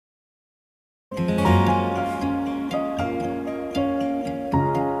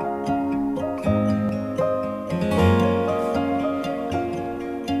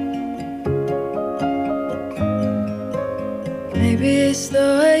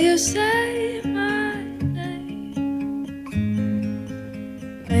way you say my name.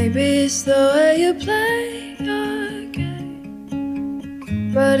 Maybe it's the way you play your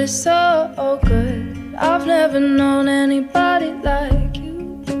game, but it's so good. I've never known anybody like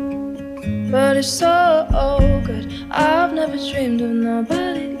you, but it's so good. I've never dreamed of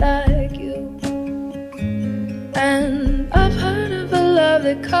nobody like you. And I've heard of a love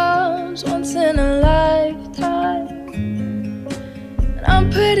that comes once in a lifetime, and I'm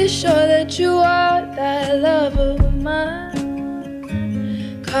pretty sure that you are that love of mine.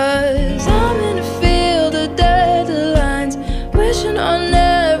 'Cause I'm in a field of dandelions, wishing on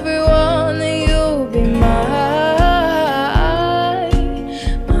everyone that you'll be mine,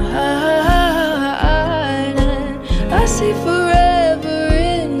 mine. And I see forever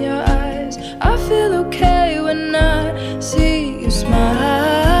in your eyes. I feel okay when I see you smile,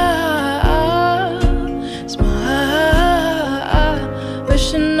 smile.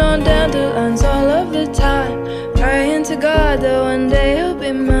 Wishing on dandelions all of the time, praying to God that one day you'll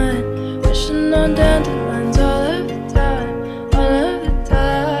be mine. Wishing on dandelions all of the time, all of the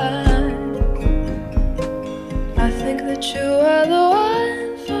time. I think that you are the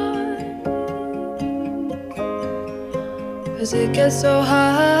one for me, 'cause it gets so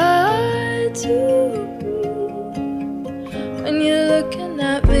hard to breathe when you're looking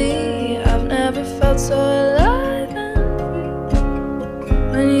at me. I've never felt so alive and free.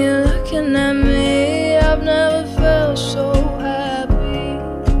 When you're looking at me, I've never felt so happy.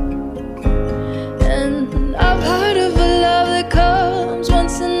 And I've heard of a love that comes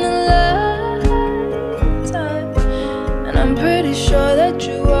once in a lifetime, and I'm pretty sure that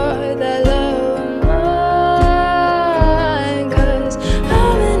you are that love of mine. 'Cause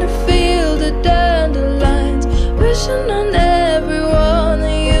I'm in a field of dandelions, wishing on everyone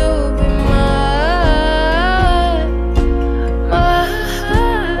that you'll be mine, mine.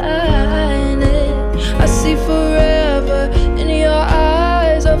 And I see forever in your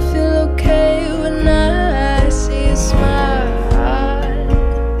eyes. I feel okay when I see you smile,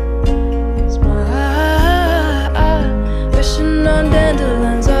 smile. Wishing on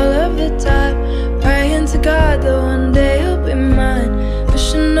dandelions all of the time, praying to God that one day you'll be mine.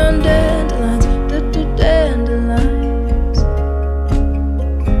 Wishing on dandelions, dandelions.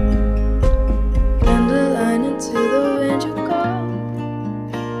 Dandelion into the wind you go.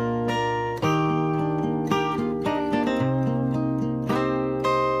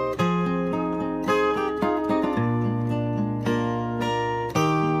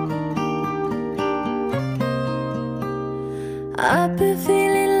 I've been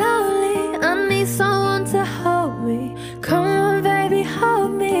feeling lonely, I need someone to hold me. Come on baby,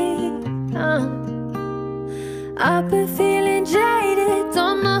 hold me. I've been feeling jaded,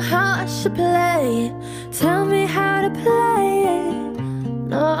 don't know how I should play it. Tell me how to play it.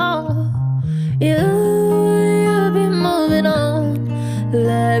 No, you've been moving on.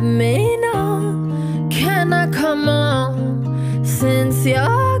 Let me know, can I come along? Since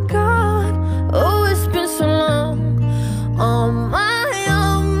you're gone, oh it's been so long. On my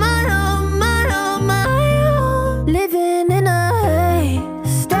own, my own, my own, my own. Living in a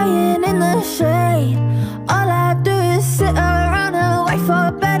haze, staying in the shade. All I do is sit around and wait for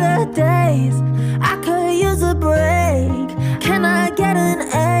better days. I could use a break, can I get an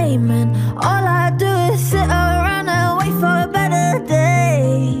amen? All I do is sit around and wait for better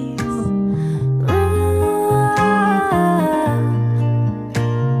days.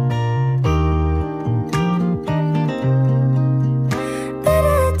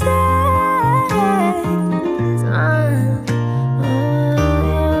 Better days.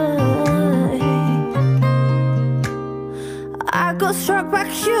 I got struck by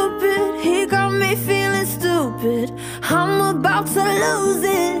Cupid, he got me feeling stupid. I'm about to lose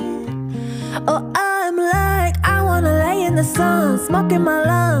it. Oh, I'm like, I wanna lay in the sun, smoking my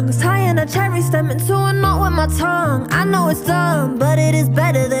lungs, tying a cherry stem into a knot with my tongue. I know it's dumb, but it is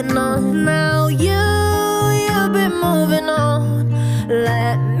better than none. Now you've been moving on.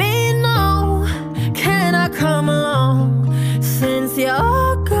 Let me know, can I come along? Since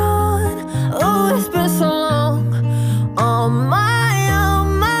you're gone, oh it's been so long. On my own,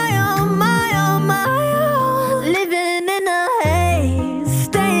 my own, my own, my own. Living in a haze,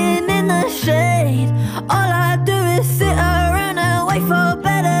 staying in the shade. All I do is sit around and wait for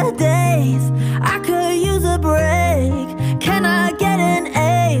better days. I could use a break, can I get an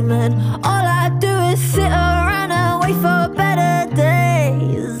amen? All I do is sit around and wait for better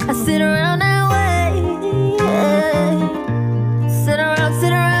days.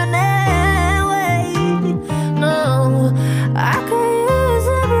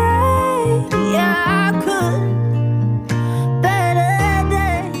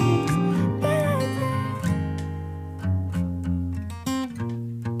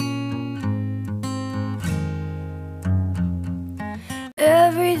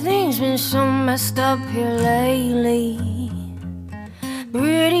 messed up here lately.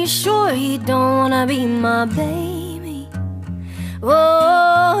 Pretty sure he don't wanna be my baby.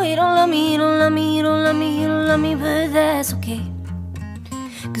 Oh, he don't love me, he don't love me, he don't love me, he don't love me, but that's okay.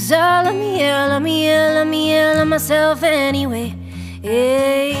 'Cause I love me, yeah, love me, yeah, love me, yeah, love myself anyway.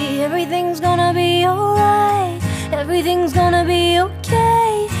 Hey, everything's gonna be alright. Everything's gonna be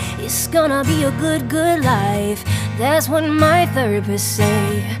okay. It's gonna be a good, good life. That's what my therapist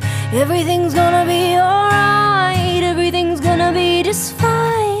say. Everything's gonna be alright. Everything's gonna be just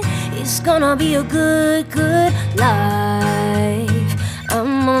fine. It's gonna be a good, good life.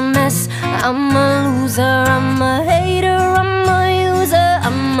 I'm a mess, I'm a loser, I'm a hater, I'm a user.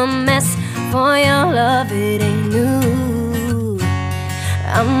 I'm a mess for your love, it ain't new.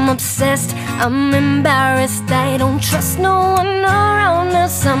 I'm obsessed, I'm embarrassed, I don't trust no one around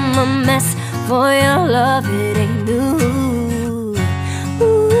us. I'm a mess for your love, it ain't new.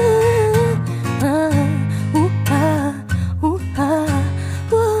 Ooh, ah, ooh, ah, ooh, ah,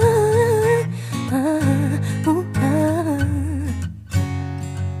 ooh, ah, ooh, ah.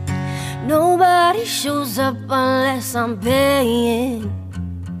 Nobody shows up unless I'm paying.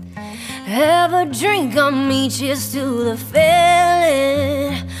 Have a drink on me, cheers to the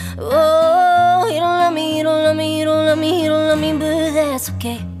feeling. Oh, you don't love me, you don't love me, you don't love me, you don't love me, but that's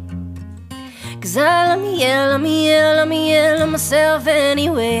okay. 'Cause I love me, yeah, love me, yeah, love me, yeah, love myself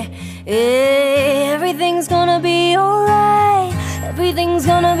anyway. Hey, everything's gonna be alright. Everything's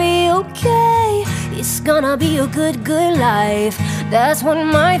gonna be okay. It's gonna be a good, good life. That's what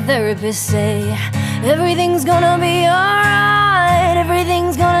my therapist say. Everything's gonna be alright.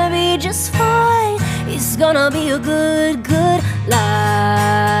 Everything's gonna be just fine. It's gonna be a good, good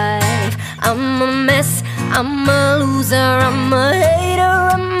life. I'm a mess, I'm a loser, I'm a hater,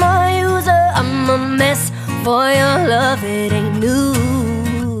 I'm a user. I'm a mess for your love, it ain't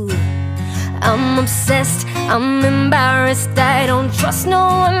new. I'm obsessed, I'm embarrassed, I don't trust no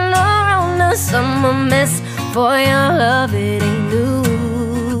one around us. I'm a mess for your love, it ain't new.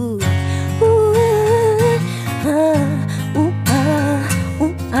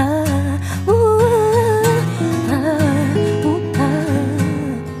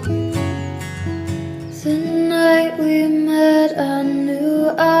 The night we met, I knew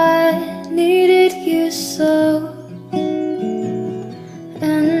I needed you so.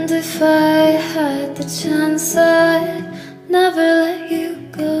 And if I had the chance, I'd never let you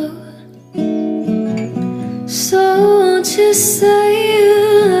go. So won't you say you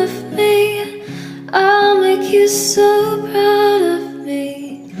love me? I'll make you so proud of me.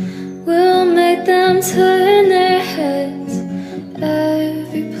 We'll make them turn their heads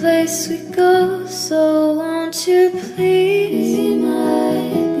every place we go. So won't you please be my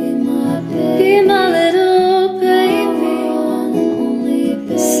baby, be my little baby,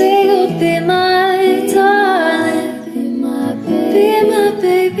 say you'll be my darling, be my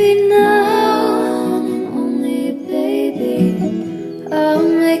baby now, only baby. I'll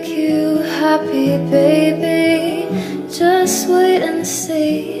make you happy, baby. Just wait and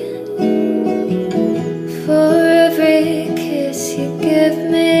see. For every kiss you give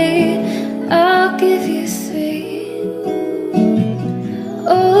me, I'll give you 3.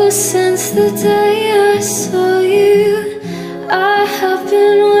 Oh, since the day I saw you, I have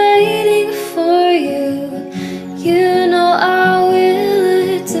been waiting for you. You know I will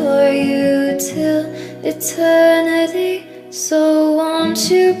adore you till eternity. So won't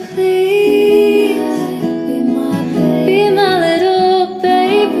you please be my little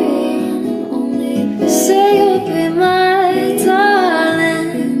baby, say you'll be my darling,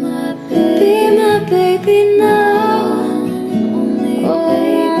 be my baby now. Oh,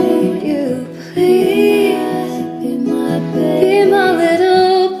 won't you please be my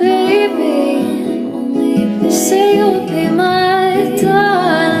little baby, say you'll be my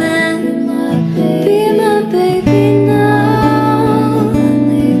darling, be my baby now,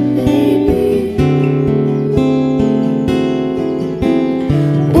 baby.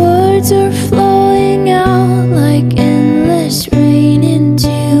 Words are flowing out like endless rain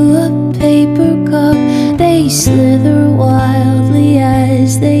into a paper cup. They slither wildly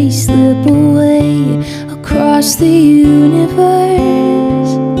as they slip away across the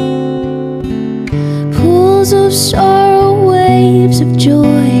universe. Pools of sorrow, waves of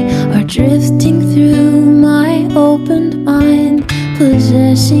joy are drifting through my opened mind,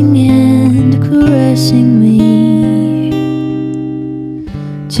 possessing and caressing me.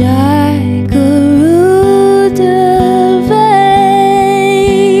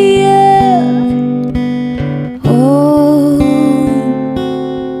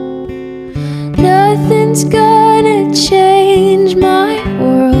 Nothing's gonna change my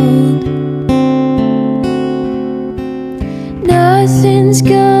world. Nothing's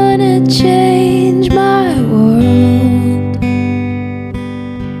gonna change my world.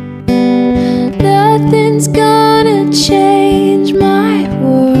 Nothing's gonna change my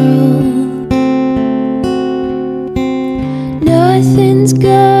world. Nothing's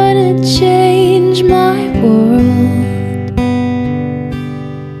gonna change my world.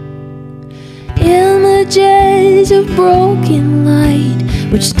 Images of broken light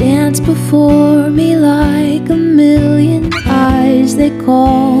which dance before me like a million eyes. They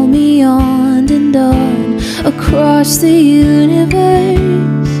call me on and on across the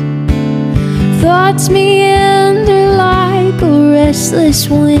universe. Thoughts meander like a restless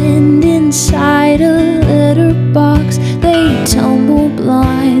wind inside a letterbox. They tumble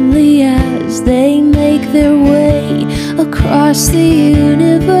blindly as they make their way across the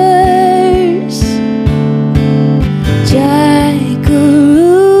universe.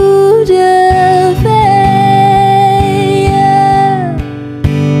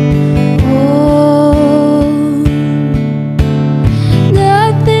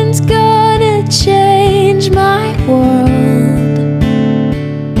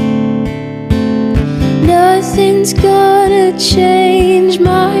 Nothing's gonna change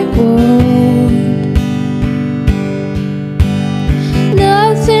my world.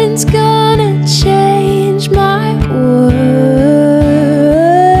 Nothing's gonna change my world.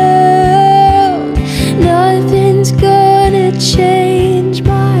 Nothing's gonna change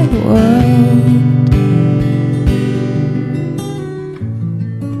my world.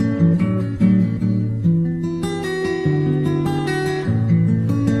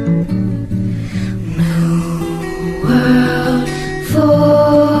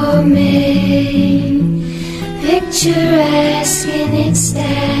 Picturesque in its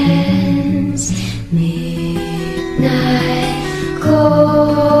stands, midnight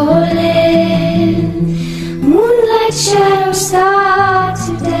calling, moonlight shadows start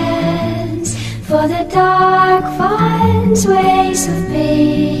to dance, for the dark finds ways of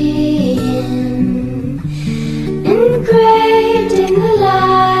being, engraved in the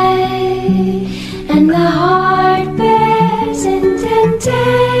light, and the heart bears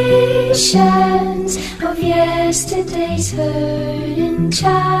indentations of yesterday's hurting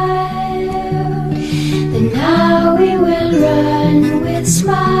child. Then now we will run with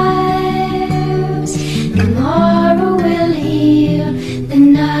smiles. Tomorrow will heal the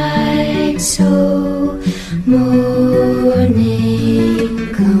night, so morning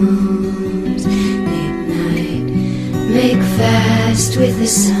comes. Midnight, make fast with the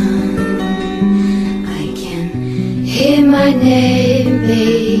sun. I can hear my name,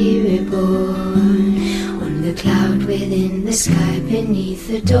 be reborn. Cloud within the sky beneath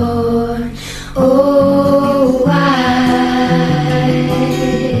the door. Oh, I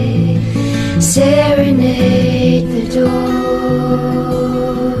serenade the door.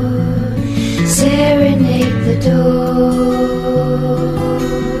 Serenade the door.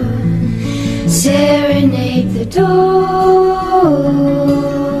 Serenade the door.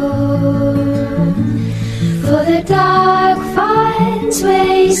 For the dark finds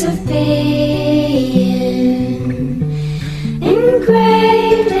ways of being,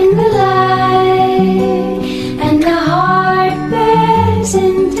 engraved in the light, and the heart bears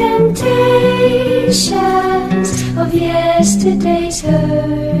indentations of yesterday's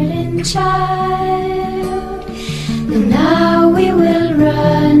hurting child. And now we will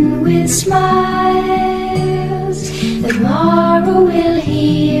run with smiles. The morrow will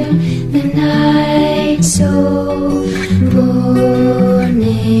heal the night, so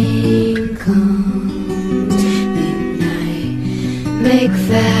morning comes. Midnight, make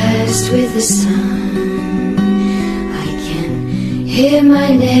fast with the sun. I can hear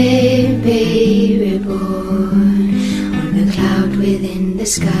my name, be reborn. On the cloud within the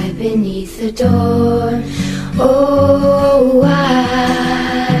sky beneath the door. Oh, I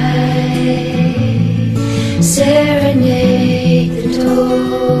serenade the door.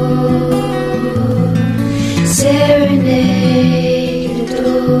 Serenade the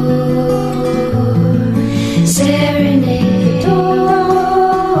door.